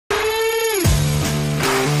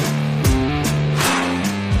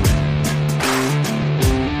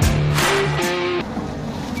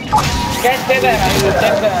Guys, stay there. I will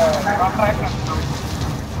check the contract.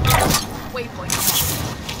 Waypoint.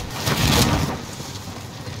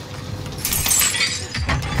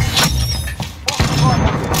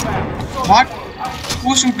 What?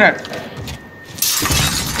 Who shooted?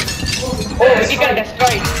 Oh, vehicle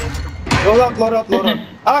destroyed. Load up.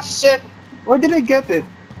 Ah, shit! Where did I get it?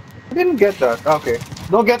 I didn't get that. Okay.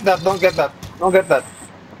 Don't get that.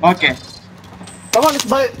 Okay. Come on, let's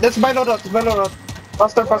buy loadout.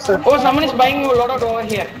 Faster. Oh, someone is buying loadout over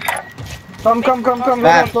here. Come.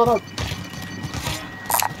 Where? Loadout.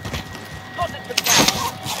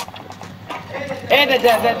 Hey, the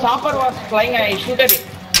chopper was flying. I shoot at it.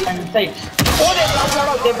 Inside. Oh, they brought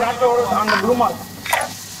loadout. They brought loadout on the blue mark.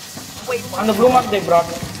 On the blue mark, they brought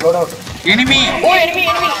loadout. Enemy! Oh, enemy!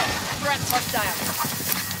 Threat hostile.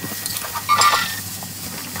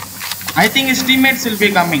 I think his teammates will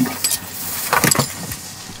be coming.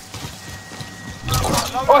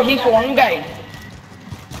 Oh, he's one guy.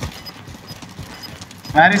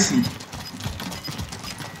 Where is he?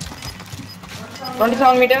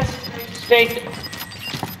 27 meters straight.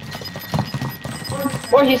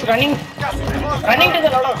 Oh, he's running to the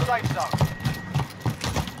loadout.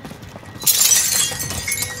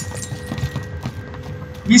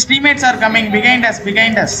 His teammates are coming behind us.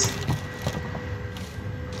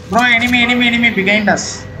 Bro, enemy behind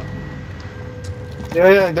us.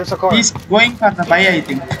 Yeah, there's a car. He's going for the buy, I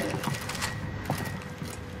think.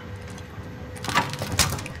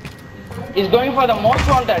 He's going for the most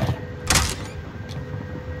wanted.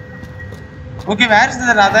 Okay, where's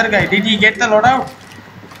the other guy? Did he get the loadout?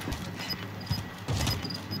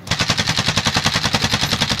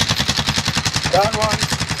 Down one.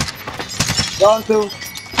 Down two.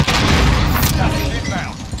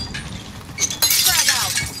 Frag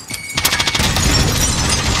out.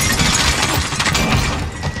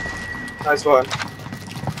 Nice one.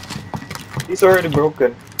 He's already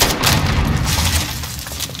broken.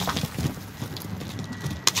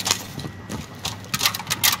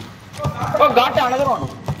 Oh, got another one.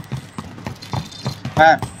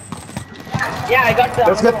 Where? Yeah, I got the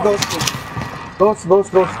Let's other get one. those two.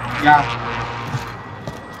 Those. Yeah.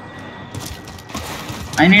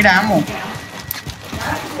 I need ammo.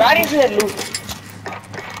 Where is the loot?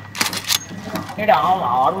 Need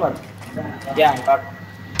armor. Yeah, I got.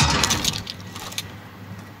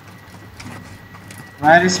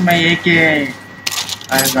 Where is my AK?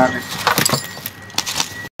 I got it.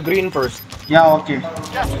 Green first. Yeah, okay.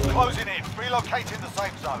 Gas is closing in. Relocating the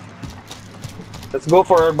safe zone. Let's go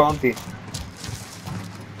for our bounty.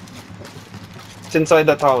 It's inside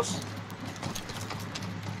that house.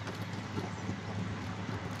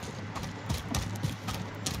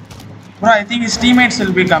 Bro, I think his teammates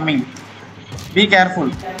will be coming. Be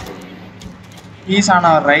careful. He's on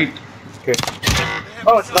our right. Okay.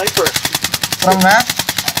 Oh, sniper. From where?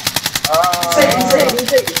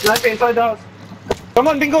 Sniper inside the house. Come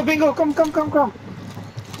on, Bingo. Come.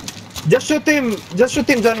 Just shoot him,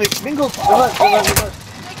 John Wick. Bingo. Come on.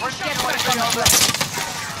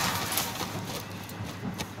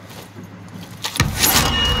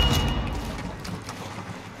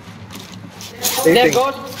 There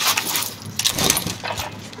goes.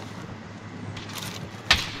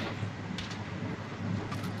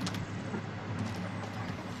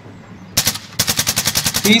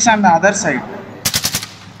 He's on the other side.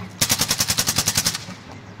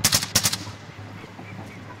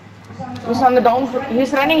 He's on the down.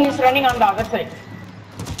 He's running on the other side.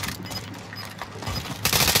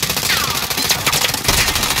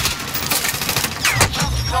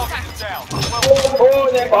 Target down. Well, Oh,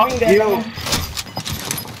 they're coming. They're You. coming.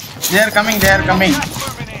 They are coming. gas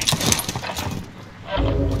moving in.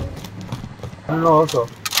 I don't know also.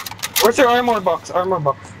 Where's your armor box? Armor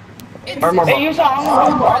box. Hey, use the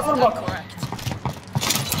armor box. Correct.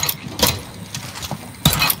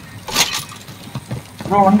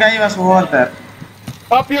 Bro, one guy was over there.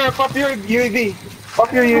 Pop your UAV.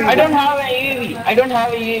 Pop your UAV. I don't have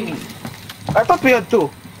a UAV. I thought we had two.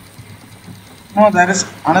 No, there is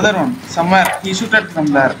another one. Somewhere. He shooted from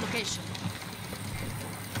there. Location.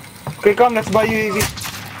 Okay, come, let's buy UAV.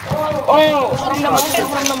 Oh, from the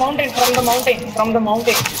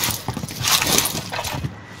mountain.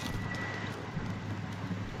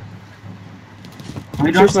 I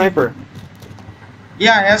It's your don't see. sniper.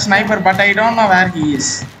 Yeah, a sniper, but I don't know where he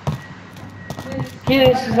is. He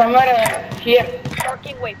is somewhere here,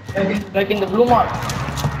 Marking waypoint. like in the blue mark.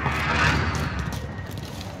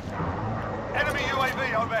 Enemy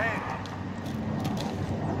UAV overhead.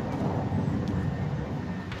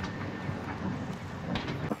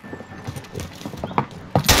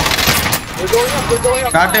 We're going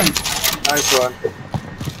up. Got him. Nice one.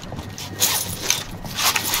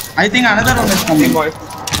 I think another one is coming. Boy. You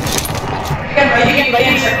can buy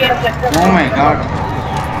and sector. Oh my god.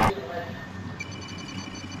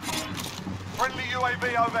 Friendly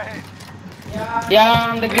UAV overhead. Yeah,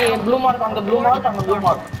 on the blue mark, on the blue mark, on the blue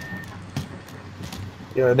mark.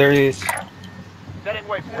 Yeah, there he is. Setting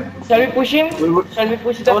waypoint. Shall we push him? We- Shall we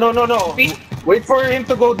push the... No. Wait for him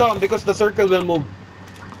to go down because the circle will move.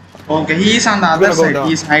 Okay, he is on the other gonna go side. down.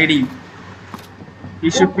 He is hiding. He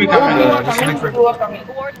should be Two coming. are coming, two are coming.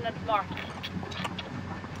 Coordinates marked.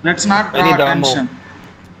 Let's not I need draw ammo. attention.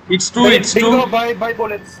 It's two. It's Bingo, two. buy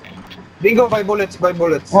bullets. Bingo, buy bullets, buy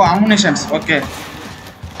bullets. Oh, ammunitions. Okay.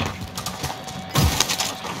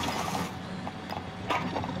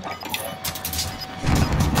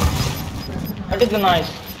 That is the noise.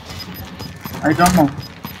 I don't know.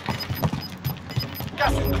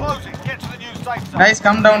 Gas is closing. Get to the new safe zone. Guys,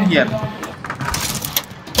 come down here.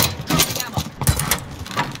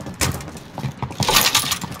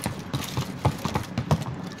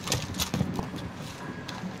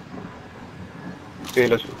 Okay,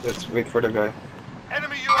 let's wait for the guy.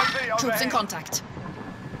 Enemy UAV Troops in overhead. contact.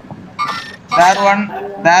 There one.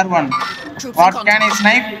 There one. Troops What in can he contact.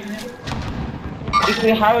 snipe? If we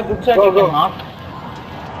have a good shot, Go, you go. can knock.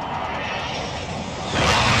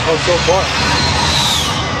 Oh, so far.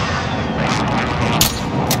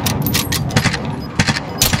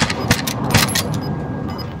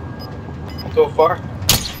 So far,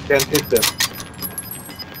 can't hit them.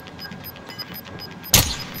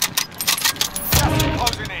 Gas is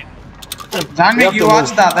closing in. We Janvik, have you to watch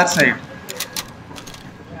move. the other side.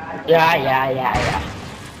 Yeah.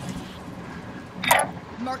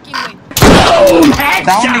 Marking waypoint.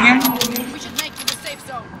 Down him. We should make to the safe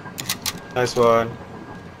zone. Nice one.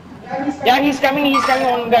 Yeah, he's coming,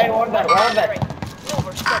 one guy over there,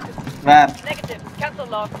 Over. Spotted. Where? Negative. Cancel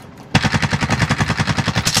log.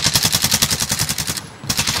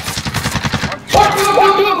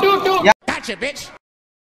 Two. Yeah.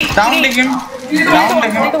 Downed him. Downed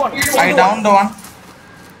him. I downed one.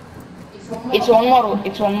 It's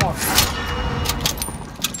one more.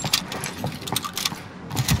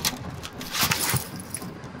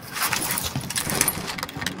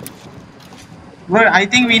 Bro, I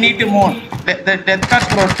think we need to move. The death cut,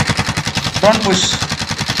 bro. Don't push.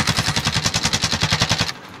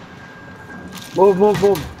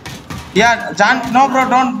 Move. Yeah, Jan. No, bro.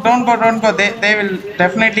 Don't go. They will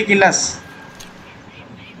definitely kill us.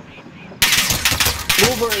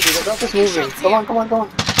 Move already, the truck is moving. Come on.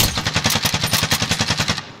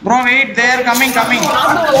 Bro, wait. They are coming.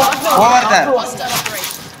 Over there. Hostile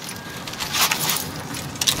operation.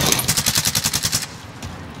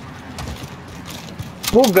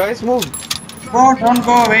 Move, guys, move. Bro, don't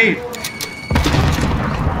go. Wait.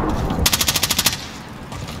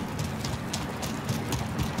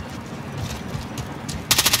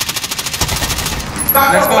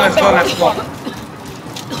 Let's go.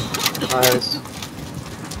 Nice.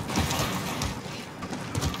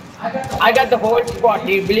 I got the whole squad,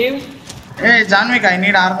 do you believe? Hey, Janvik, I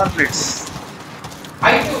need armor plates.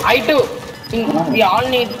 I too. We all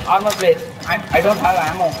need armor plates. I don't have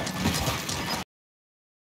ammo.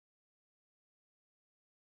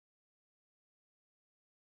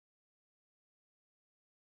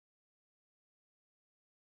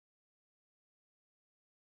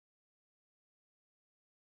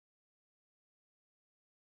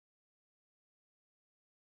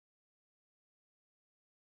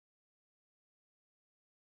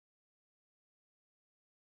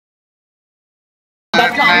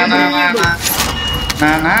 That's unbelievable.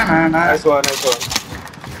 Nah. Nice one.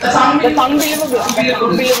 That's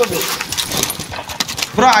unbelievable.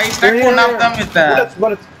 Bro, I stuck one of them with the.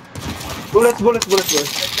 Bullets.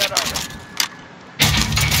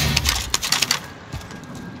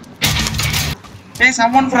 Hey,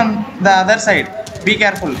 someone from the other side. Be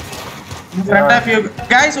careful. In front of you.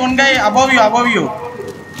 Guys, one guy above you.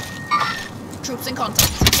 Troops in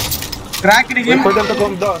contact. Cracked Wait him. for them to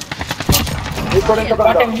come down.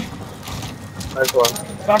 Got him. Nice one.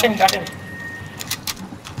 Got him.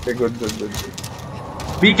 Okay, good.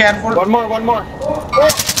 Be careful. One more.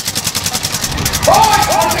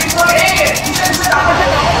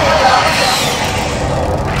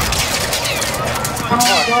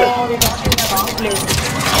 Oh, we got in the wrong place.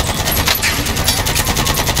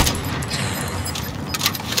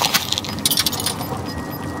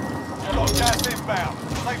 Got gas inbound.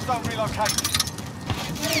 Safe zone relocated.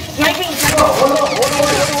 Sniping.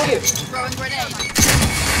 Throwing grenade.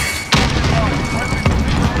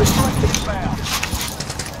 Inbound.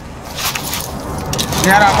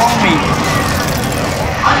 They are above me.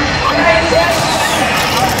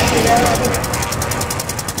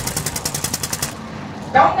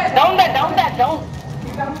 Down there.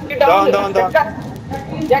 Get Down, there. down, down.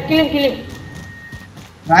 Yeah, kill him.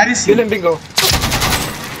 Where is he? Kill him, Bingo.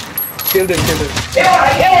 Kill him. Hey,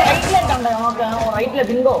 right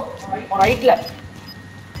bingo. Right.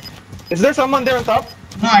 Is there someone there on top?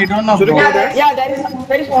 No, I don't know, Should we bro. go there? Yeah, there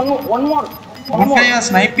is one more. One guy was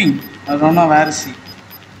sniping. I don't know where is he.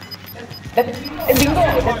 Bingo,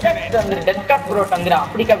 death cut bro, Tandira.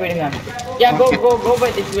 Apdika pedinga. Yeah, go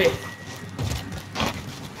by this way.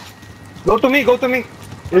 Go to me. You go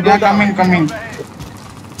Yeah, down. coming.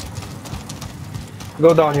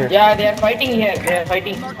 Go down here. Yeah, they are fighting here. They are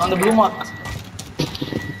fighting on the blue mark.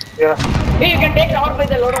 Yeah. Hey, you can take cover by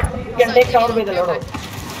the loadout.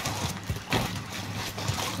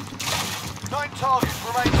 9 targets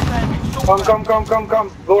remain standing. Come.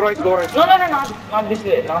 Go right. No, not this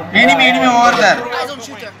way. Enemy over there. Eyes on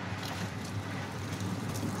shooter.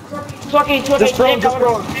 It's okay. Just prone. Take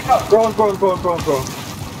cover. Prone.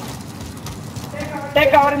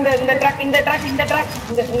 Take cover in the truck. In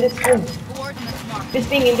this room. Coordinates marked. This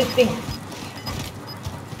thing.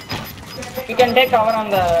 You can take cover on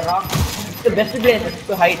the rock. It's the best place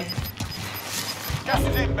to hide. Gas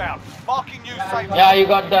is inbound. Marking you safe. Yeah, you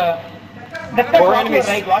got the. Four enemies.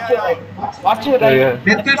 Watch your right. Yeah.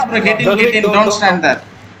 Death cuts, bro. Get in. Don't- Don't stand there.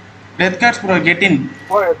 Death cuts, bro. Get in.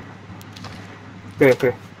 Quiet.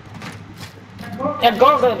 Okay. Yeah,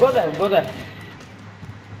 go there.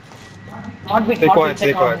 Not be Stay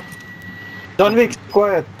quiet. John Wick,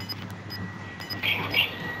 quiet.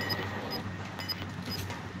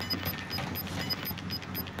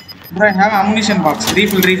 Bro, I have ammunition box.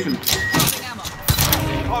 Refill.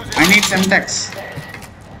 Ammo. I need Semtex.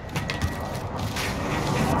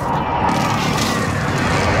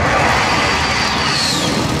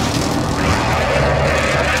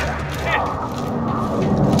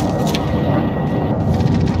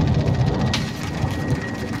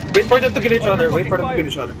 Wait for them to kill each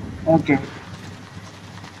other. Okay.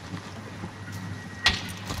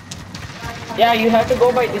 Yeah, you have to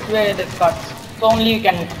go by this way. The cuts. So only you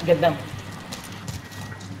can get them.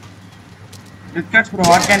 Death cuts, bro.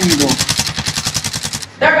 What can we do?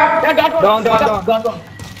 Yeah, got one. Down. Got one.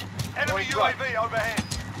 Enemy UAV overhead.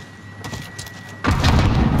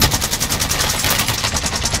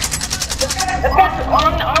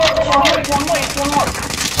 One more.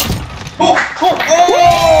 Oh,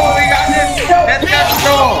 we got it. Death cuts,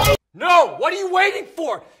 bro. No! What are you waiting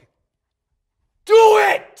for?